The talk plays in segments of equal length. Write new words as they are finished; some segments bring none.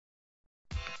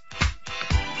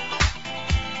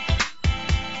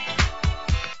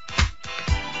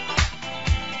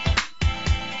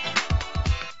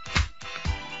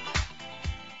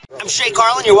Shay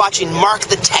Carlin. You're watching Mark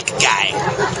the Tech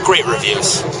Guy. Great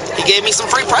reviews. He gave me some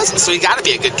free presents, so he got to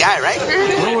be a good guy, right?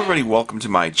 Hello everybody, welcome to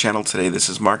my channel today. This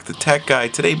is Mark the Tech Guy.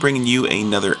 Today bringing you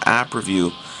another app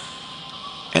review.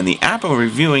 And the app I'm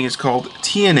reviewing is called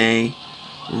TNA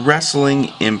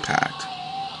Wrestling Impact.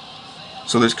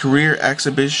 So there's Career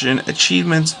Exhibition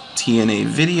Achievements, TNA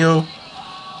Video,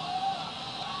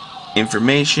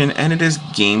 Information, and it is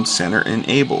Game Center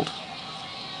enabled.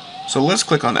 So let's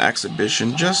click on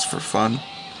Exhibition just for fun.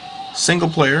 Single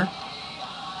player.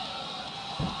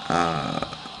 I'm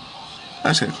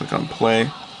just going to click on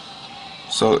Play.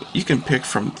 So you can pick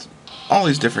from all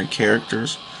these different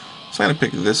characters. So I'm going to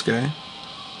pick this guy.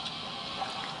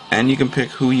 And you can pick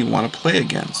who you want to play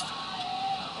against.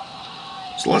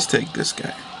 So let's take this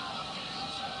guy.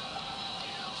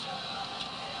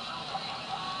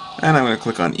 And I'm going to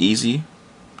click on Easy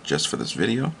just for this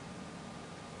video.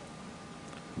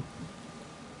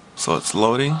 So it's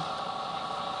loading.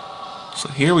 So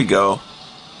here we go.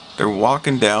 They're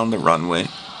walking down the runway,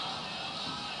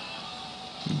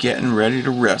 getting ready to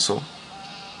wrestle.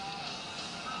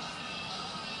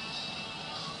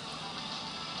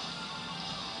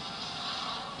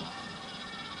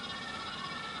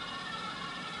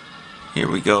 Here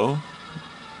we go.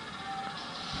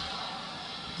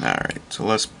 Alright, so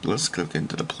let's click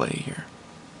into the play here.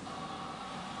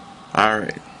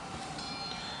 Alright.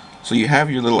 So you have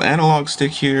your little analog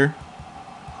stick here.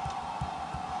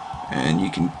 And you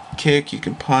can kick, you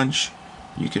can punch,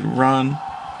 you can run.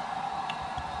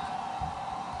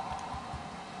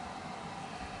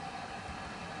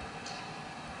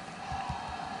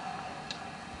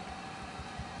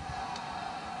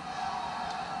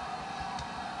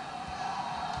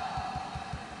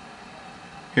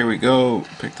 Here we go,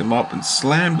 picked them up and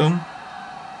slammed them.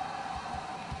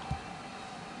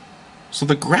 So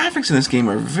the graphics in this game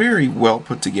are very well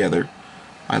put together.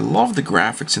 I love the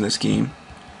graphics in this game.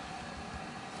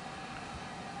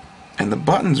 And the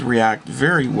buttons react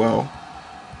very well.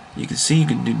 You can see you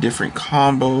can do different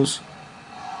combos.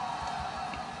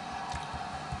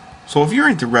 So if you're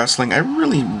into wrestling, I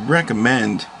really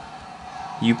recommend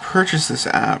you purchase this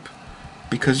app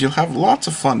because you'll have lots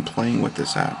of fun playing with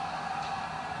this app.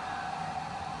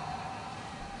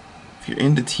 If you're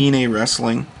into TNA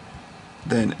wrestling,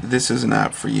 then this is an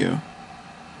app for you.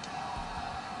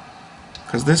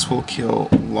 Because this will kill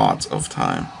lots of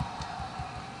time.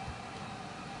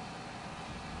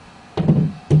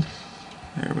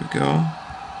 There we go.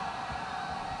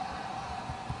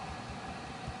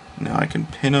 Now I can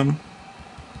pin them.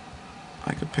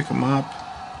 I can pick them up.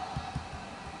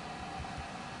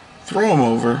 Throw them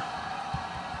over.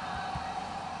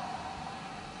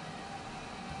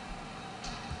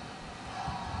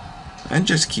 And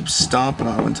just keep stomping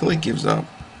on him until he gives up.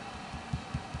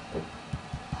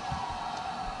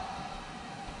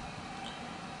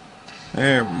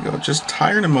 There we go. Just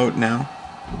tired him out now.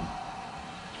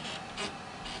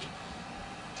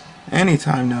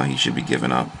 Anytime now he should be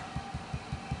giving up.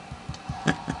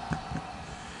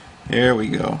 Here we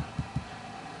go.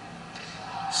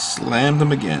 Slammed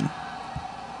him again.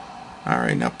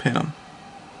 Alright, now pin him.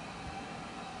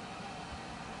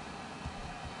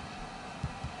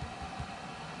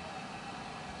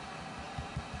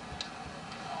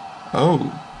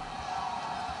 Oh.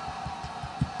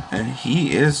 And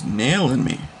he is nailing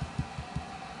me.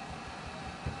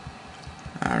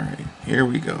 Alright, here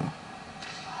we go.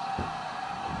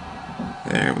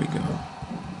 There we go.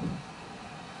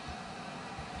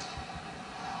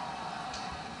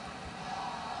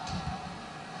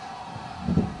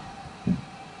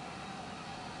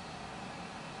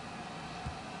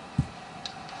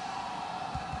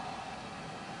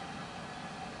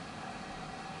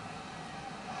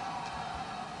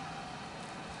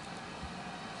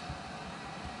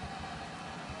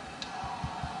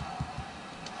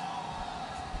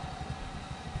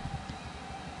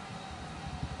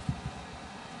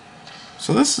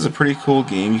 So this is a pretty cool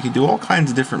game. You can do all kinds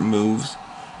of different moves.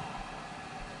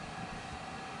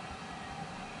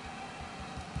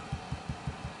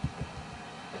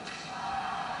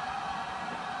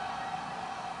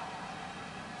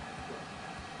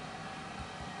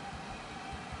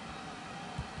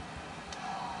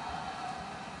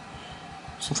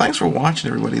 So thanks for watching,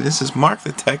 everybody. This is Mark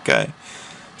the Tech Guy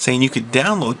saying you could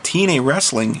download TNA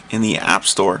Wrestling in the App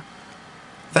Store.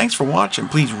 Thanks for watching.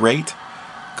 Please rate,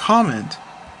 comment,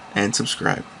 and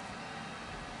subscribe.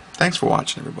 Thanks for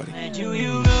watching, everybody.